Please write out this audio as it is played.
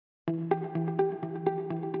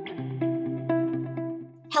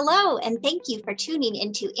Hello, and thank you for tuning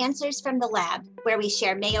into Answers from the Lab, where we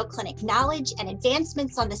share Mayo Clinic knowledge and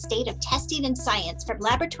advancements on the state of testing and science from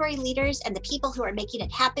laboratory leaders and the people who are making it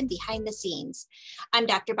happen behind the scenes. I'm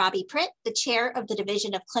Dr. Bobby Pritt, the chair of the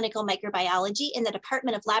Division of Clinical Microbiology in the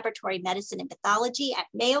Department of Laboratory Medicine and Pathology at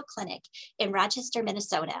Mayo Clinic in Rochester,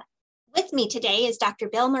 Minnesota. With me today is Dr.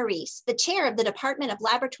 Bill Morice, the chair of the Department of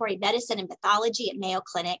Laboratory Medicine and Pathology at Mayo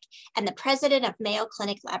Clinic and the president of Mayo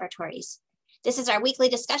Clinic Laboratories. This is our weekly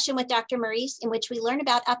discussion with Dr. Morice, in which we learn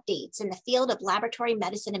about updates in the field of laboratory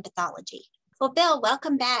medicine and pathology. Well, Bill,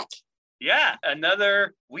 welcome back. Yeah,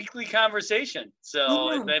 another weekly conversation.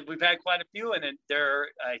 So we've had quite a few, and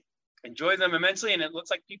I enjoy them immensely, and it looks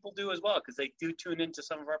like people do as well because they do tune into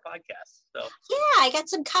some of our podcasts. So yeah, I got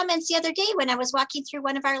some comments the other day when I was walking through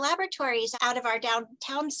one of our laboratories out of our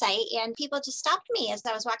downtown site, and people just stopped me as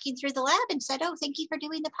I was walking through the lab and said, "Oh, thank you for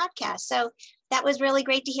doing the podcast." So that was really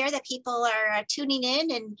great to hear that people are tuning in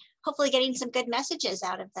and hopefully getting some good messages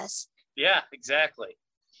out of this. Yeah, exactly.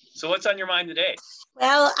 So what's on your mind today?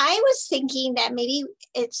 Well, I was thinking that maybe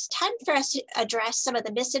it's time for us to address some of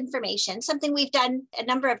the misinformation, something we've done a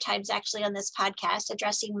number of times actually on this podcast,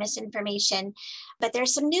 addressing misinformation. But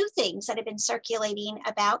there's some new things that have been circulating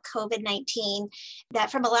about COVID-19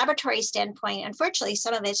 that from a laboratory standpoint, unfortunately,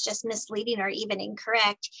 some of it's just misleading or even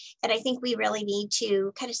incorrect. And I think we really need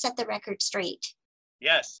to kind of set the record straight.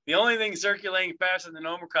 Yes. The only thing circulating faster than the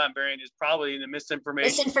Omicron variant is probably the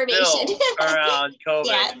misinformation around COVID.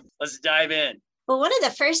 Yeah. Let's dive in. Well, one of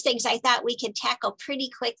the first things I thought we could tackle pretty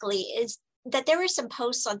quickly is that there were some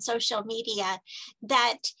posts on social media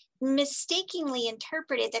that mistakenly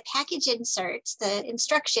interpreted the package inserts, the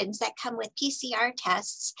instructions that come with PCR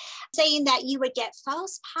tests, saying that you would get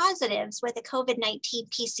false positives with a COVID-19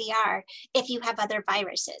 PCR if you have other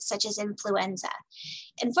viruses, such as influenza.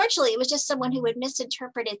 Unfortunately, it was just someone who had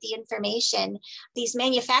misinterpreted the information. These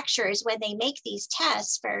manufacturers, when they make these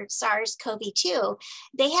tests for SARS-CoV-2,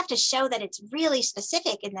 they have to show that it's really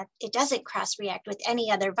specific and that it doesn't cross-react with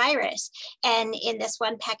any other virus. And in this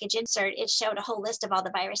one package insert, it showed a whole list of all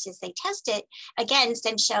the viruses they tested against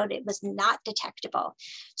and showed it was not detectable.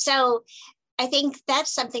 So I think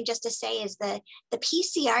that's something just to say is the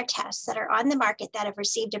PCR tests that are on the market that have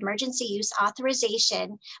received emergency use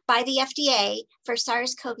authorization by the FDA for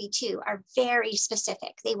SARS-CoV-2 are very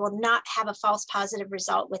specific. They will not have a false positive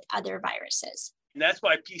result with other viruses. And that's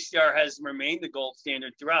why PCR has remained the gold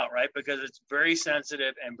standard throughout, right? Because it's very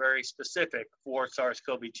sensitive and very specific for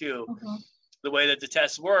SARS-CoV-2. Mm-hmm. The way that the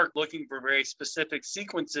tests work, looking for very specific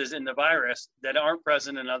sequences in the virus that aren't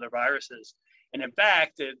present in other viruses. And in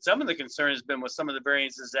fact, some of the concern has been with some of the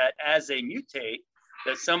variants is that as they mutate,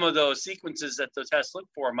 that some of those sequences that the tests look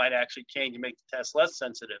for might actually change and make the test less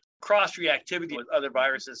sensitive. Cross-reactivity with other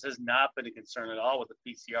viruses has not been a concern at all with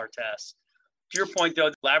the PCR tests. To your point,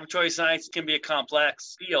 though, laboratory science can be a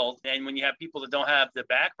complex field. And when you have people that don't have the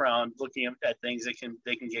background looking at things, they can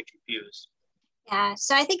get confused. Yeah,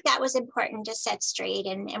 so I think that was important to set straight.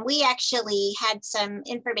 And we actually had some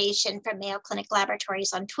information from Mayo Clinic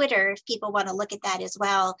Laboratories on Twitter if people want to look at that as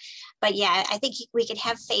well. But yeah, I think we could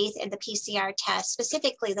have faith in the PCR tests,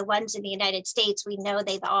 specifically the ones in the United States. We know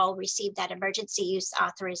they've all received that emergency use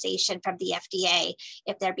authorization from the FDA.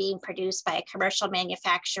 If they're being produced by a commercial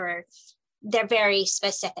manufacturer, they're very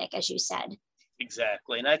specific, as you said.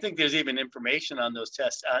 Exactly. And I think there's even information on those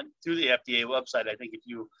tests through the FDA website. I think if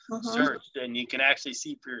you searched, and you can actually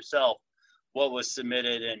see for yourself what was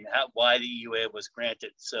submitted and why the EUA was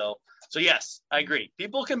granted. So yes, I agree.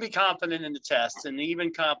 People can be confident in the tests and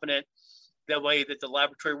even confident the way that the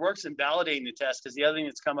laboratory works in validating the test. Because the other thing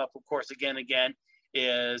that's come up, of course, again,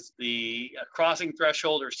 is the crossing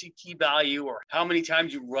threshold or CT value, or how many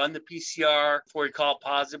times you run the PCR before you call it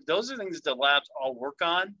positive. Those are things that the labs all work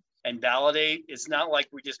on and validate. It's not like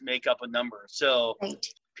we just make up a number. So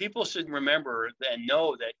people should remember and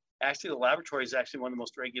know that actually the laboratory is actually one of the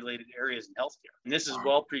most regulated areas in healthcare. And this is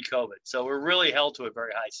well pre-COVID. So we're really held to a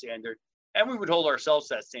very high standard. And we would hold ourselves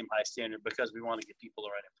to that same high standard because we want to give people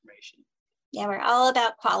the right information. Yeah, we're all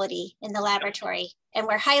about quality in the laboratory, and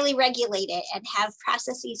we're highly regulated and have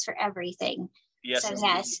processes for everything. Yes. So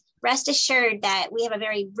yes, rest assured that we have a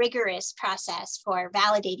very rigorous process for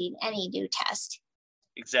validating any new test.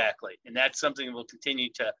 Exactly. And that's something that will continue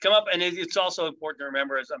to come up. And it's also important to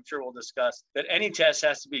remember, as I'm sure we'll discuss, that any test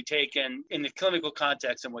has to be taken in the clinical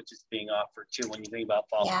context in which it's being offered too, when you think about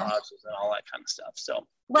false positives and all that kind of stuff. So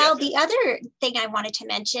Well, the other thing I wanted to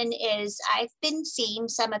mention is I've been seeing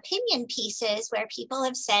some opinion pieces where people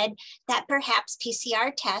have said that perhaps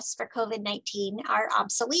PCR tests for COVID-19 are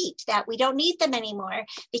obsolete, that we don't need them anymore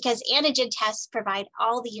because antigen tests provide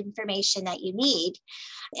all the information that you need.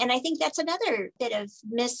 And I think that's another bit of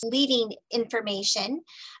misleading information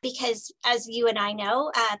because, as you and I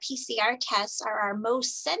know, PCR tests are our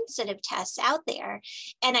most sensitive tests out there.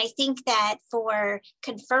 And I think that for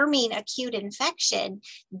confirming acute infection,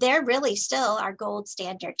 they're really still our gold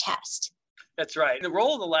standard test. That's right. The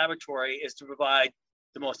role of the laboratory is to provide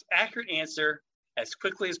the most accurate answer as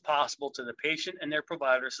quickly as possible to the patient and their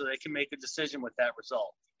provider so they can make a decision with that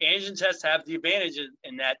result. Antigen tests have the advantage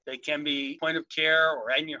in that they can be point of care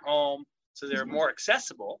or in your home, so they're more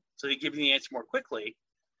accessible, so they give you the answer more quickly,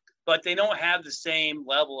 but they don't have the same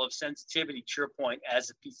level of sensitivity, to your point, as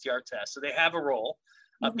a PCR test. So they have a role.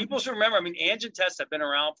 People should remember, antigen tests have been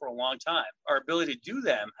around for a long time. Our ability to do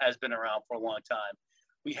them has been around for a long time.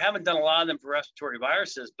 We haven't done a lot of them for respiratory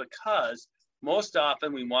viruses because most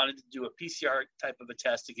often we wanted to do a PCR type of a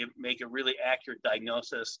test to make a really accurate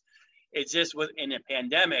diagnosis. It's just within a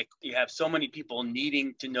pandemic, you have so many people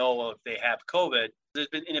needing to know if they have COVID. There's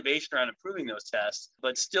been innovation around improving those tests,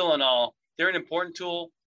 but still in all, they're an important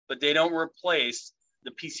tool, but they don't replace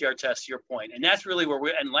the PCR test, to your point. And that's really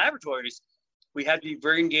where in laboratories, we have to be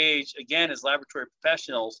very engaged, again, as laboratory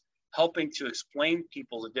professionals, helping to explain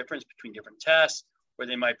people the difference between different tests, where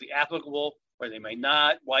they might be applicable, where they might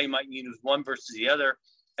not, why you might use one versus the other.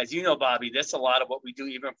 As you know, Bobby, that's a lot of what we do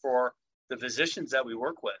even for the physicians that we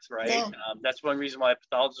work with, right? Yeah. That's one reason why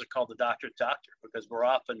pathologists are called the doctor's doctor, because we're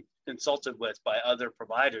often consulted with by other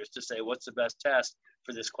providers to say, what's the best test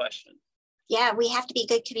for this question? Yeah, we have to be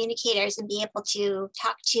good communicators and be able to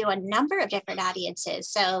talk to a number of different audiences.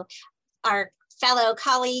 So our fellow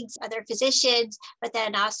colleagues, other physicians, but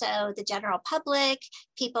then also the general public,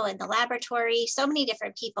 people in the laboratory, so many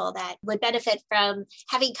different people that would benefit from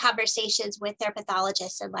having conversations with their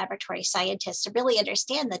pathologists and laboratory scientists to really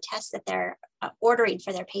understand the tests that they're ordering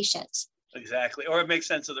for their patients. Exactly. Or it makes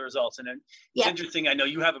sense of the results. And it's interesting. I know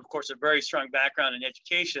you have, of course, a very strong background in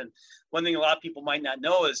education. One thing a lot of people might not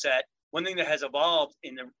know is that one thing that has evolved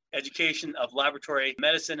in the education of laboratory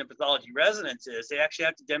medicine and pathology residents is they actually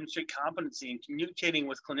have to demonstrate competency in communicating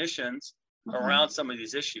with clinicians around some of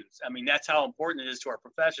these issues. That's how important it is to our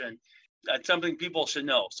profession. That's something people should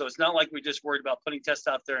know. So it's not like we're just worried about putting tests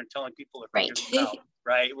out there and telling people to figure them out,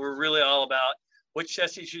 right? We're really all about which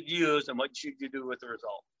tests you should use and what you should do with the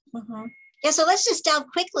result. Yeah, so let's just delve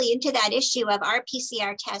quickly into that issue of are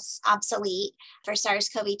PCR tests obsolete for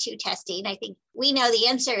SARS-CoV-2 testing? I think we know the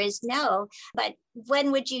answer is no, but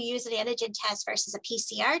when would you use an antigen test versus a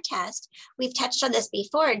PCR test? We've touched on this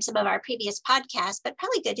before in some of our previous podcasts, but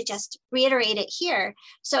probably good to just reiterate it here.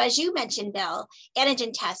 So as you mentioned, Bill,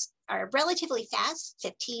 antigen tests are relatively fast,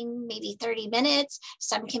 15, maybe 30 minutes.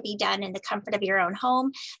 Some can be done in the comfort of your own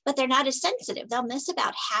home, but they're not as sensitive. They'll miss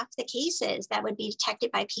about half the cases that would be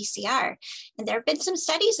detected by PCR. And there have been some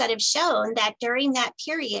studies that have shown that during that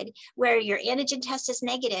period where your antigen test is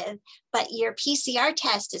negative, but your PCR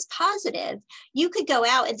test is positive, you could go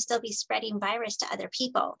out and still be spreading virus to other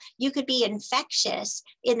people. You could be infectious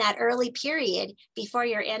in that early period before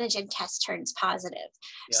your antigen test turns positive.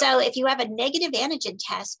 Yeah. So if you have a negative antigen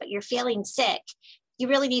test, but you're feeling sick, you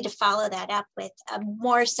really need to follow that up with a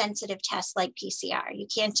more sensitive test like PCR. You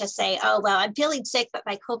can't just say, oh, well, I'm feeling sick, but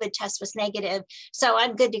my COVID test was negative, so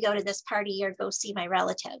I'm good to go to this party or go see my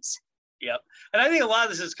relatives. Yep. And I think a lot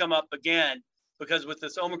of this has come up again, because with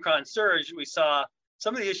this Omicron surge, we saw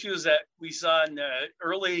some of the issues that we saw in the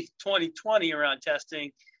early 2020 around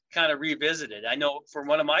testing kind of revisited. I know for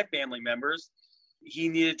one of my family members, he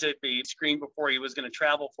needed to be screened before he was going to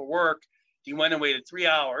travel for work. He went and waited 3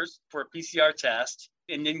 hours for a PCR test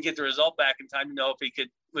and didn't get the result back in time to know if he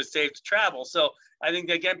was safe to travel. So I think,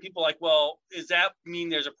 again, people are like, well, does that mean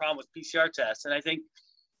there's a problem with PCR tests? And I think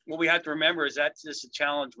what we have to remember is that's just a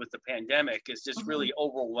challenge with the pandemic, is just really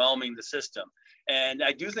overwhelming the system. And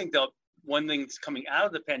I do think, though, one thing that's coming out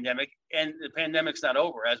of the pandemic, and the pandemic's not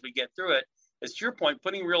over as we get through it, is, to your point,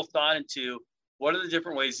 putting real thought into what are the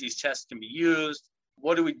different ways these tests can be used.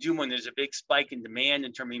 What do we do when there's a big spike in demand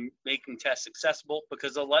in terms of making tests accessible?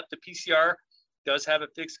 Because the PCR does have a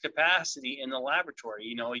fixed capacity in the laboratory.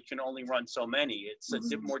 You can only run so many. It's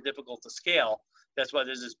more difficult to scale. That's why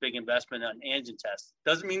there's this big investment on antigen tests.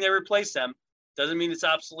 Doesn't mean they replace them. Doesn't mean it's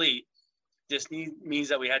obsolete. Just means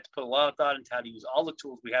that we had to put a lot of thought into how to use all the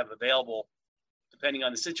tools we have available, depending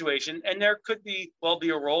on the situation. And there could be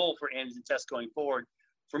a role for antigen tests going forward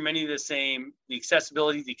for many of the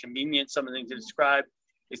accessibility, the convenience, some of the things you described,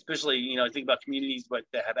 especially, think about communities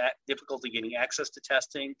that have difficulty getting access to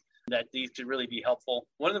testing, that these could really be helpful.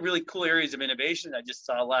 One of the really cool areas of innovation I just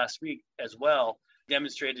saw last week as well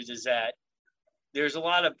demonstrated is that there's a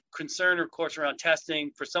lot of concern, of course, around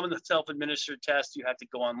testing. For some of the self-administered tests, you have to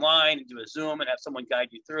go online and do a Zoom and have someone guide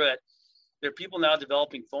you through it. there are people now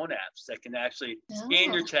developing phone apps that can actually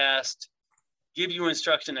scan your test, give you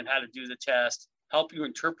instruction on how to do the test, help you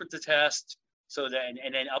interpret the test, so that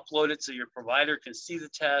and then upload it so your provider can see the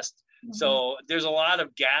test. So there's a lot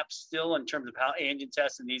of gaps still in terms of how antigen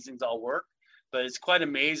tests and these things all work, but it's quite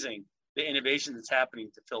amazing the innovation that's happening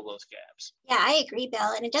to fill those gaps. Yeah, I agree,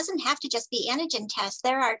 Bill. And it doesn't have to just be antigen tests.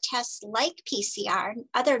 There are tests like PCR,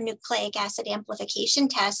 other nucleic acid amplification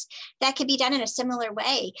tests that could be done in a similar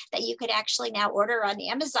way that you could actually now order on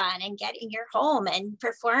Amazon and get in your home and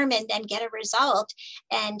perform and then get a result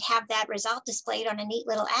and have that result displayed on a neat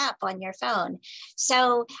little app on your phone.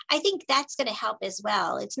 So I think that's going to help as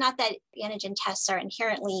well. It's not that antigen tests are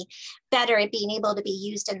inherently better at being able to be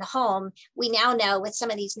used in the home. We now know with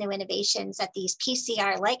some of these new innovations that these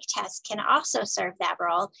PCR-like tests can also serve that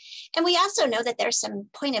role. And we also know that there's some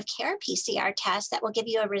point of care PCR tests that will give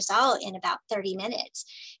you a result in about 30 minutes.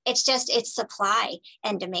 It's supply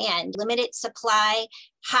and demand, limited supply,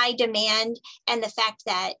 high demand, and the fact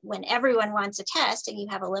that when everyone wants a test and you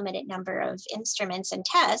have a limited number of instruments and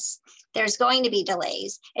tests, there's going to be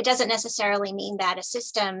delays. It doesn't necessarily mean that a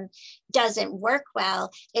system doesn't work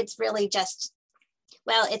well. It's really just,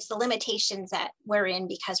 well, it's the limitations that we're in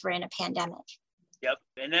because we're in a pandemic. Yep.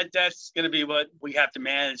 And that's going to be what we have to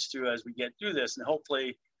manage through as we get through this. And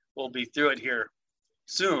hopefully we'll be through it here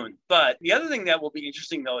soon. But the other thing that will be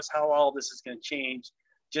interesting, though, is how all this is going to change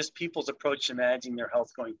just people's approach to managing their health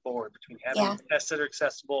going forward, between having tests that are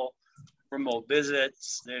accessible, remote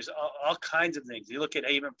visits. There's all kinds of things. You look at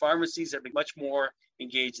even pharmacies have been much more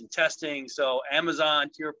engaged in testing. So Amazon,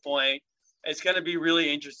 to your point, it's going to be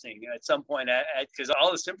really interesting at some point because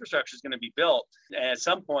all this infrastructure is going to be built. And at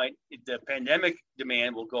some point, the pandemic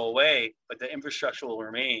demand will go away, but the infrastructure will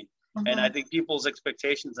remain. And I think people's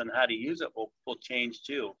expectations on how to use it will change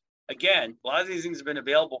too. Again, a lot of these things have been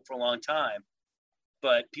available for a long time,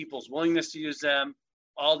 but people's willingness to use them,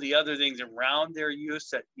 all the other things around their use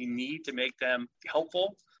that you need to make them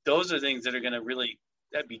helpful, those are things that are going to really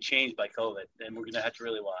be changed by COVID. And we're going to have to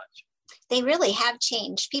really watch. They really have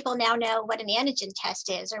changed. People now know what an antigen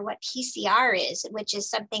test is or what PCR is, which is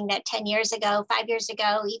something that 10 years ago, 5 years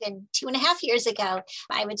ago, even 2.5 years ago,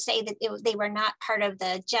 I would say that they were not part of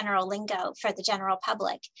the general lingo for the general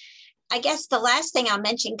public. I guess the last thing I'll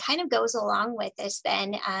mention kind of goes along with this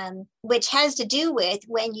then, which has to do with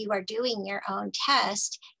when you are doing your own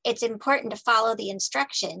test, it's important to follow the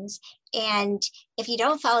instructions. And if you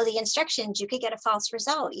don't follow the instructions, you could get a false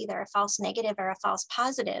result, either a false negative or a false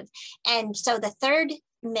positive. And so the third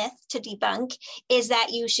myth to debunk is that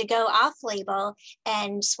you should go off label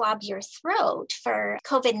and swab your throat for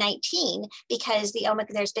COVID-19 because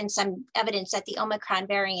there's been some evidence that the Omicron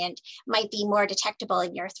variant might be more detectable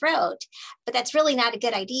in your throat, but that's really not a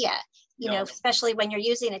good idea, especially when you're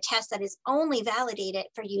using a test that is only validated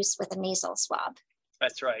for use with a nasal swab.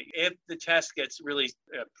 That's right. If the test gets really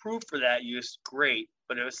approved for that use, great.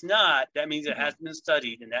 But if it's not, that means it hasn't been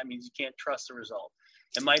studied, and that means you can't trust the result.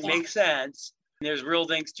 It might make sense. There's real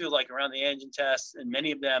things too, like around the antigen tests, and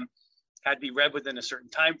many of them had to be read within a certain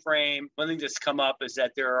time frame. One thing that's come up is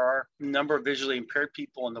that there are a number of visually impaired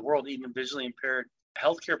people in the world, even visually impaired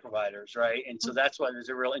healthcare providers, right? And so that's why there's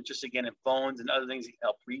a real interest again in phones and other things that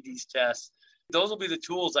help read these tests. Those will be the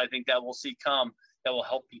tools I think that we'll see come that will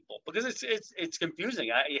help people, because it's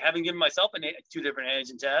confusing. Having given myself 2 different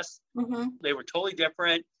antigen tests, they were totally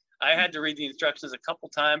different. I had to read the instructions a couple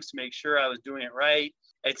times to make sure I was doing it right.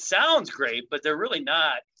 It sounds great, but they're really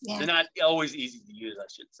not. Yeah. They're not always easy to use, I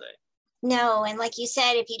should say. No, and like you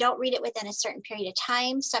said, if you don't read it within a certain period of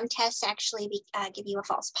time, some tests actually give you a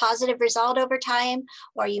false positive result over time,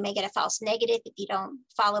 or you may get a false negative if you don't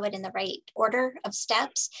follow it in the right order of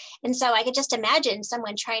steps. And so I could just imagine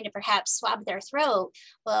someone trying to perhaps swab their throat.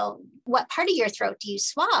 Well, what part of your throat do you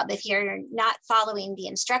swab if you're not following the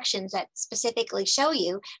instructions that specifically show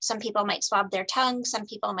you? Some people might swab their tongue. Some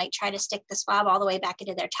people might try to stick the swab all the way back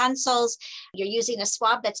into their tonsils. You're using a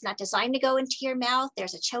swab that's not designed to go into your mouth.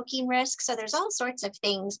 There's a choking risk. So there's all sorts of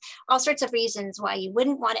things, all sorts of reasons why you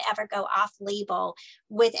wouldn't want to ever go off label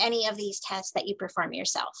with any of these tests that you perform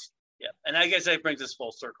yourself. Yeah, and I guess that brings us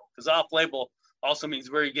full circle, because off label also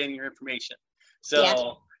means where you're getting your information.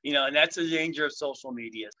 So, and that's the danger of social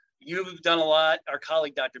media. You've done a lot. Our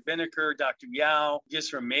colleague, Dr. Binnicker, Dr. Yao,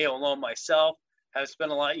 just from Mayo alone, myself, have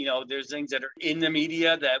spent a lot, there's things that are in the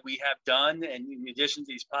media that we have done, and in addition to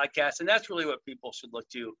these podcasts, and that's really what people should look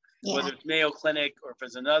to, whether it's Mayo Clinic or if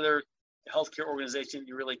it's another healthcare organization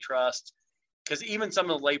you really trust, because even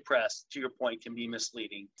some of the lay press, to your point, can be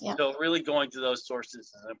misleading. So really going to those sources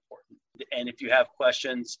is important. And if you have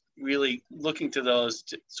questions, really looking to those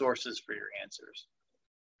sources for your answers.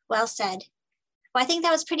 Well said. Well, I think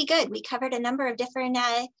that was pretty good. We covered a number of different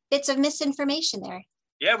bits of misinformation there.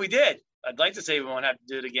 Yeah, we did. I'd like to say we won't have to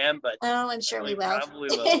do it again, but oh, I'm sure we will. Probably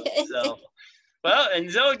will. So, well,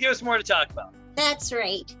 and Zoe, give us more to talk about. That's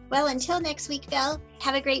right. Well, until next week, Bill,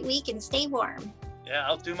 have a great week and stay warm. Yeah,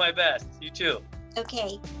 I'll do my best. You too.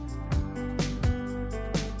 Okay.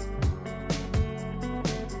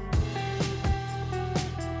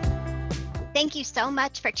 Thank you so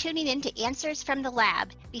much for tuning in to Answers from the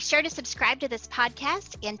Lab. Be sure to subscribe to this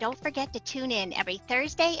podcast and don't forget to tune in every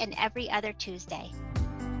Thursday and every other Tuesday.